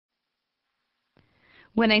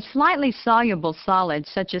When a slightly soluble solid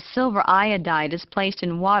such as silver iodide is placed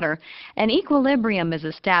in water, an equilibrium is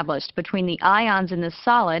established between the ions in the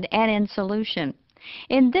solid and in solution.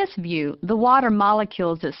 In this view, the water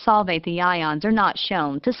molecules that solvate the ions are not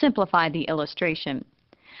shown to simplify the illustration.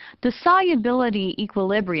 The solubility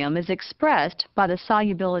equilibrium is expressed by the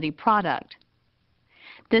solubility product.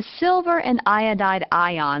 The silver and iodide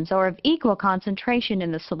ions are of equal concentration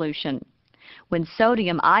in the solution. When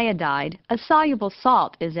sodium iodide, a soluble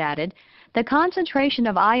salt, is added, the concentration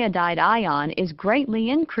of iodide ion is greatly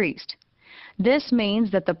increased. This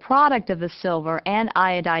means that the product of the silver and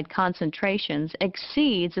iodide concentrations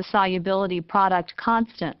exceeds the solubility product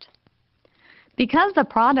constant. Because the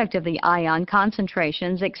product of the ion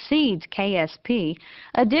concentrations exceeds Ksp,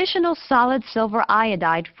 additional solid silver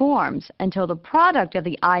iodide forms until the product of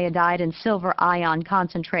the iodide and silver ion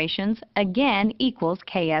concentrations again equals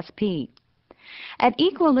Ksp. At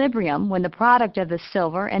equilibrium, when the product of the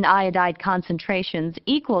silver and iodide concentrations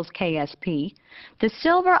equals Ksp, the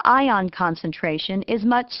silver ion concentration is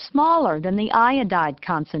much smaller than the iodide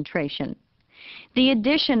concentration. The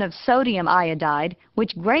addition of sodium iodide,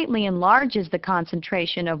 which greatly enlarges the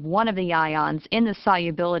concentration of one of the ions in the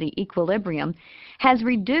solubility equilibrium, has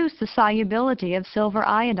reduced the solubility of silver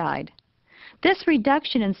iodide. This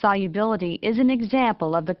reduction in solubility is an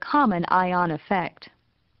example of the common ion effect.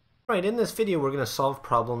 Right, in this video we're going to solve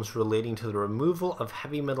problems relating to the removal of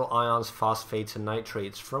heavy metal ions, phosphates, and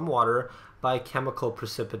nitrates from water by chemical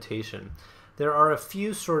precipitation. There are a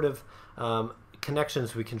few sort of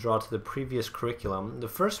connections we can draw to the previous curriculum. The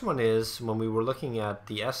first one is when we were looking at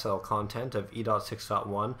the SL content of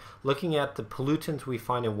E.12.1, looking at the pollutants we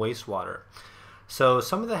find in wastewater. So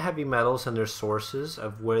some of the heavy metals and their sources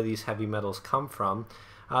of where these heavy metals come from.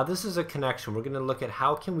 This is a connection. We're going to look at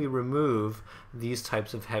how can we remove these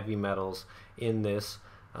types of heavy metals in this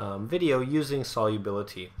video using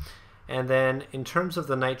solubility. And then in terms of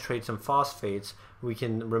the nitrates and phosphates, we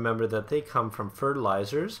can remember that they come from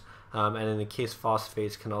fertilizers, and in the case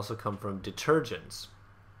phosphates can also come from detergents.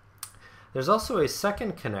 There's also a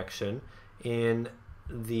second connection in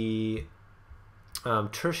the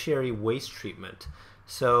tertiary waste treatment.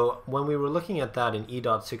 So when we were looking at that in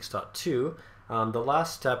E.6.2, the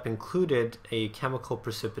last step included a chemical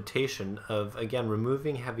precipitation of, again,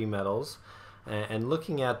 removing heavy metals and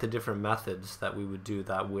looking at the different methods that we would do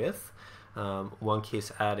that with. One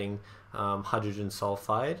case adding hydrogen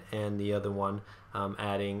sulfide and the other one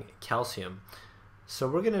adding calcium. So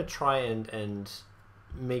we're going to try and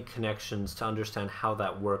make connections to understand how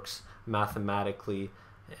that works mathematically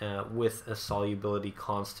with a solubility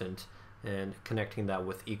constant and connecting that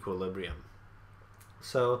with equilibrium.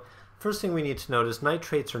 So first thing we need to note is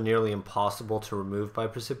nitrates are nearly impossible to remove by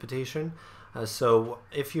precipitation. So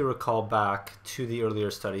if you recall back to the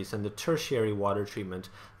earlier studies in the tertiary water treatment,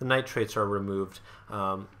 the nitrates are removed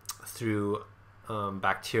through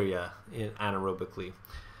bacteria anaerobically.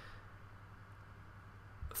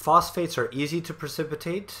 Phosphates are easy to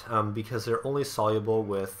precipitate because they're only soluble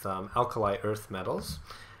with alkali earth metals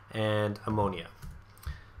and ammonia.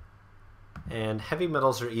 And heavy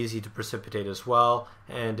metals are easy to precipitate as well,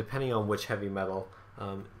 and depending on which heavy metal,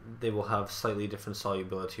 they will have slightly different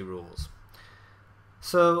solubility rules.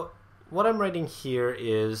 So what I'm writing here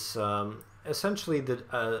is essentially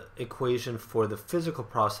the equation for the physical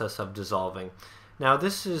process of dissolving. Now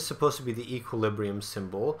this is supposed to be the equilibrium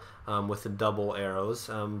symbol with the double arrows,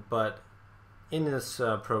 but in this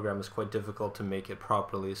program it's quite difficult to make it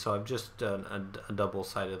properly, so I've just done a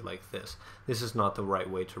double-sided like this. This is not the right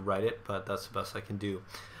way to write it, but that's the best I can do.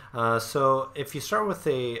 So if you start with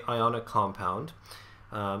a ionic compound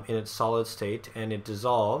in its solid state and it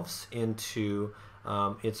dissolves into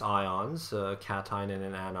its ions, a cation and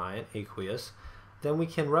an anion, aqueous, then we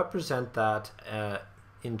can represent that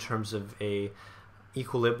in terms of a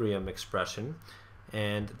equilibrium expression.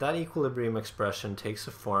 And that equilibrium expression takes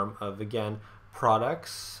the form of, again,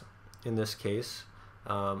 products, in this case,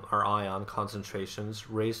 are ion concentrations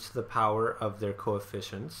raised to the power of their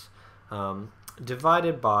coefficients,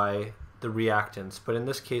 divided by the reactants. But in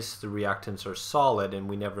this case, the reactants are solid, and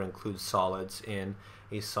we never include solids in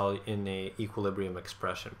a equilibrium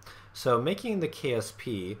expression. So making the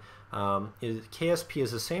KSP, KSP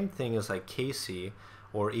is the same thing as like Kc,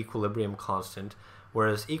 or equilibrium constant,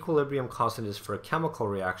 whereas equilibrium constant is for a chemical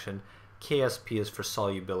reaction, KSP is for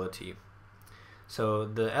solubility. So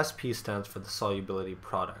the SP stands for the solubility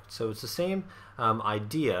product. So it's the same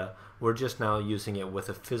idea, we're just now using it with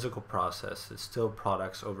a physical process. It's still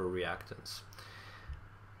products over reactants.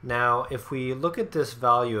 Now if we look at this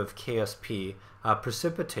value of KSP,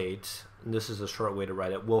 precipitate, and this is a short way to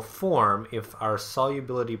write it, will form if our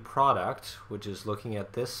solubility product, which is looking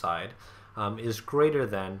at this side, is greater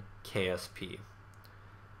than KSP.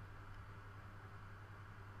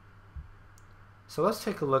 So let's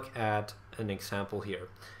take a look at an example here.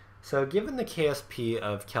 So given the KSP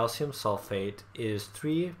of calcium sulfate is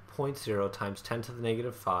 3.0 times 10 to the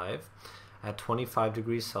negative 5 at 25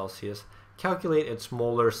 degrees Celsius, calculate its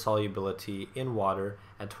molar solubility in water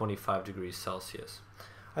at 25 degrees Celsius.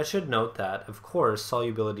 I should note that, of course,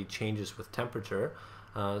 solubility changes with temperature,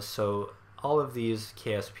 so all of these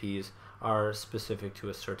KSPs are specific to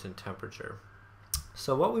a certain temperature.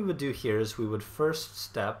 So what we would do here is first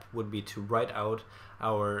step would be to write out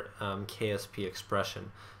our KSP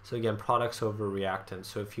expression. So again, products over reactants.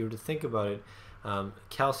 So if you were to think about it,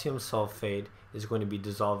 calcium sulfate is going to be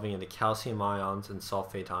dissolving into calcium ions and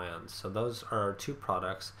sulfate ions. So those are our two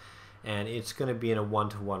products, and it's going to be in a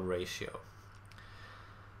 1-to-1 ratio.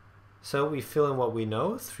 So we fill in what we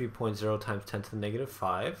know, 3.0 times 10 to the negative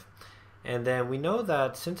 5. And then we know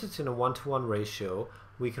that since it's in a 1-to-1 ratio,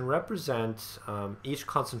 we can represent each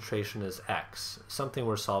concentration as X, something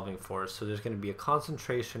we're solving for. So there's going to be a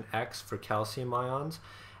concentration X for calcium ions,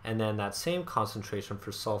 and then that same concentration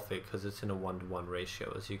for sulfate because it's in a 1-to-1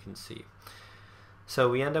 ratio, as you can see. So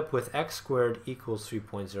we end up with X squared equals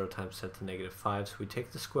 3.0 times 10 to the negative 5. So we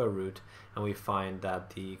take the square root and we find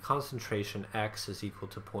that the concentration X is equal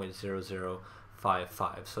to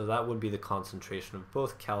 0.0055. So that would be the concentration of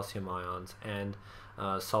both calcium ions and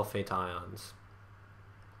sulfate ions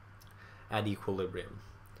at equilibrium.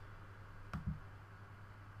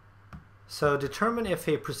 So determine if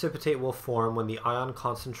a precipitate will form when the ion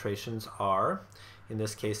concentrations are, in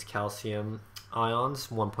this case calcium ions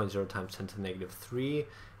 1.0 times 10 to the negative 3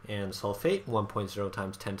 and sulfate 1.0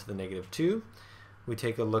 times 10 to the negative 2. We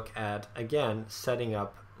take a look at, again, setting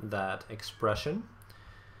up that expression,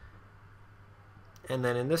 and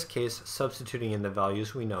then in this case substituting in the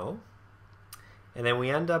values we know, and then we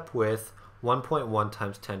end up with 1.1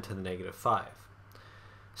 times 10 to the negative 5.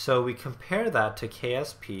 So we compare that to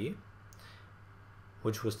KSP,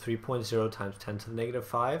 which was 3.0 times 10 to the negative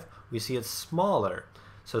 5. We see it's smaller.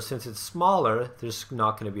 So since it's smaller, there's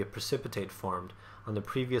not going to be a precipitate formed. On the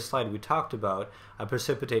previous slide we talked about a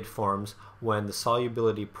precipitate forms when the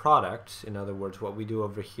solubility product, in other words what we do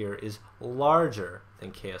over here, is larger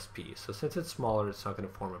than KSP. So since it's smaller, it's not going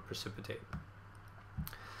to form a precipitate.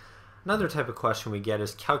 Another type of question we get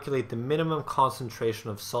is calculate the minimum concentration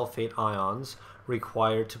of sulfate ions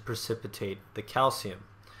required to precipitate the calcium.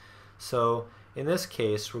 So in this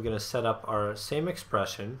case, we're going to set up our same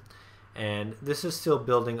expression, and this is still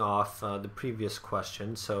building off the previous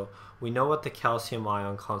question. So we know what the calcium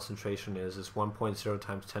ion concentration is 1.0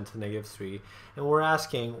 times 10 to the negative 3, and we're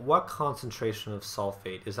asking what concentration of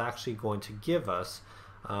sulfate is actually going to give us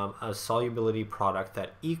a solubility product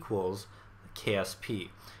that equals KSP.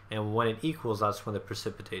 And when it equals, that's when the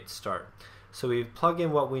precipitates start. So we plug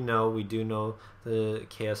in what we know. We do know the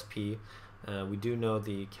KSP. We do know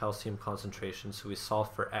the calcium concentration, so we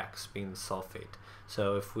solve for X being the sulfate.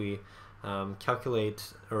 So if we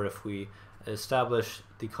calculate, or if we establish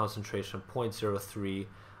the concentration of 0.03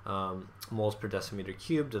 moles per decimeter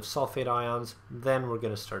cubed of sulfate ions, then we're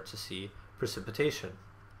going to start to see precipitation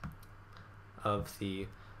of the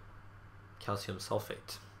calcium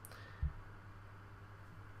sulfate.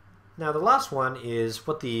 Now the last one is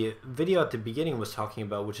what the video at the beginning was talking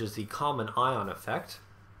about, which is the common ion effect.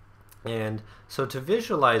 And so to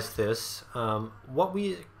visualize this, what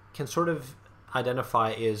we can sort of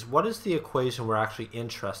identify is what is the equation we're actually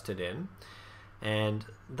interested in, and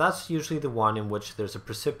that's usually the one in which there's a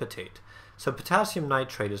precipitate. So potassium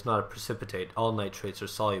nitrate is not a precipitate. All nitrates are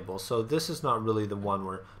soluble, so this is not really the one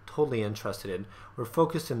we're totally interested in. We're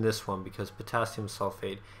focused in this one because potassium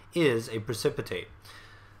sulfate is a precipitate.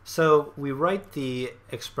 So we write the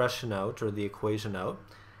expression out, or the equation out,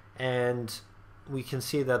 and we can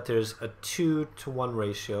see that there's a 2-to-1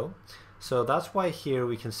 ratio. So that's why here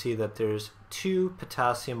we can see that there's 2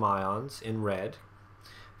 potassium ions in red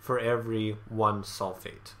for every 1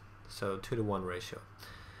 sulfate. So 2-to-1 ratio.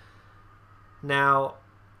 Now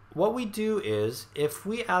what we do is, if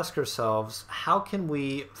we ask ourselves how can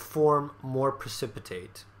we form more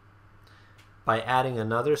precipitate by adding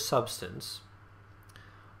another substance,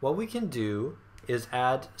 what we can do is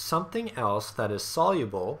add something else that is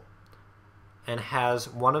soluble and has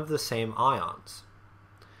one of the same ions.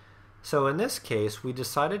 So in this case, we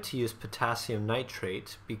decided to use potassium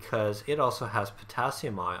nitrate because it also has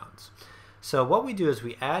potassium ions. So what we do is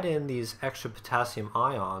we add in these extra potassium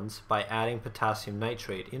ions by adding potassium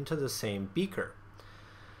nitrate into the same beaker.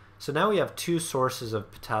 So now we have 2 sources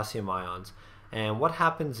of potassium ions, And what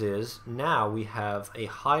happens is now we have a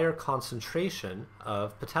higher concentration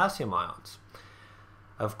of potassium ions.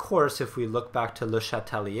 Of course, if we look back to Le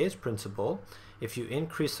Chatelier's principle, if you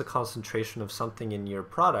increase the concentration of something in your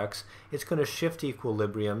products, it's going to shift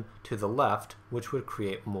equilibrium to the left, which would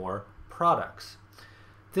create more products.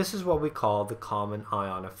 This is what we call the common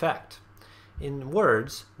ion effect. In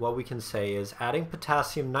words, what we can say is adding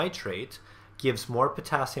potassium nitrate gives more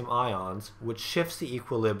potassium ions, which shifts the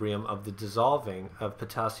equilibrium of the dissolving of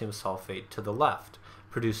potassium sulfate to the left,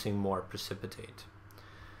 producing more precipitate.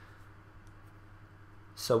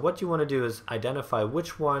 So what you want to do is identify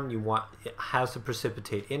which one you want has the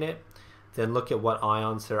precipitate in it, then look at what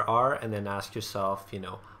ions there are, and then ask yourself,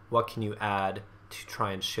 what can you add to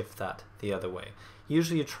try and shift that the other way.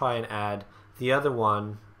 Usually you try and add the other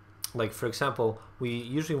one, like for example, we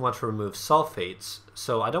usually want to remove sulfates,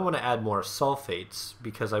 so I don't want to add more sulfates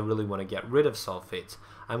because I really want to get rid of sulfates.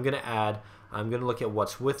 I'm going to look at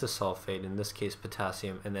what's with the sulfate, in this case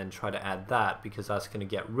potassium, and then try to add that because that's going to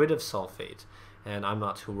get rid of sulfate, and I'm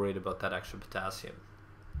not too worried about that extra potassium.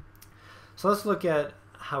 So let's look at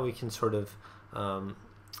how we can sort of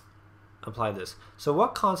apply this. So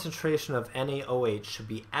what concentration of NaOH should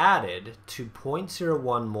be added to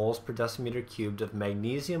 0.01 moles per decimeter cubed of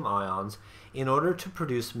magnesium ions in order to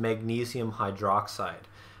produce magnesium hydroxide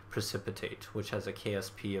precipitate, which has a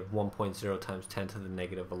KSP of 1.0 times 10 to the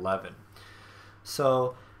negative 11.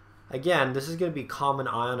 So again, this is going to be common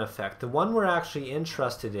ion effect. The one we're actually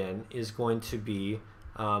interested in is going to be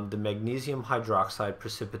the magnesium hydroxide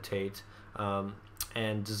precipitate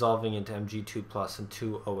and dissolving into Mg2 plus and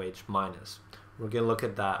 2OH minus. We're going to look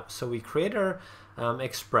at that. So we create our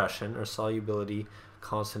expression, our solubility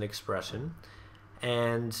constant expression,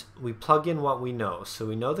 and we plug in what we know. So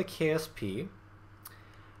we know the KSP,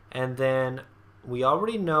 and then we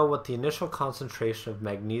already know what the initial concentration of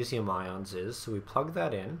magnesium ions is, so we plug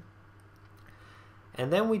that in.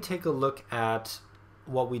 And then we take a look at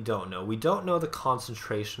what we don't know. We don't know the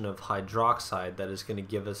concentration of hydroxide that is going to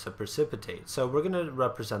give us a precipitate. So we're going to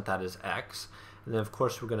represent that as X. And then of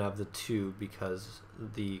course we're going to have the 2 because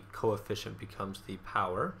the coefficient becomes the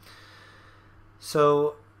power.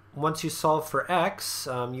 So once you solve for X,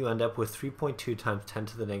 you end up with 3.2 times 10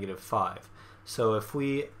 to the negative 5. So if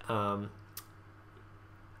we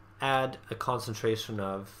add a concentration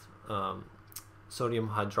of sodium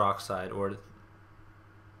hydroxide,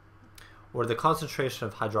 or the concentration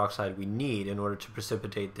of hydroxide we need in order to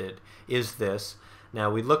precipitate it is this. Now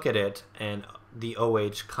we look at it and the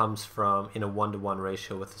OH comes from in a 1-to-1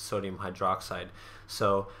 ratio with the sodium hydroxide.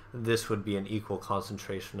 So this would be an equal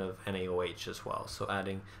concentration of NaOH as well. So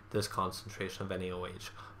adding this concentration of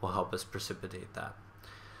NaOH will help us precipitate that.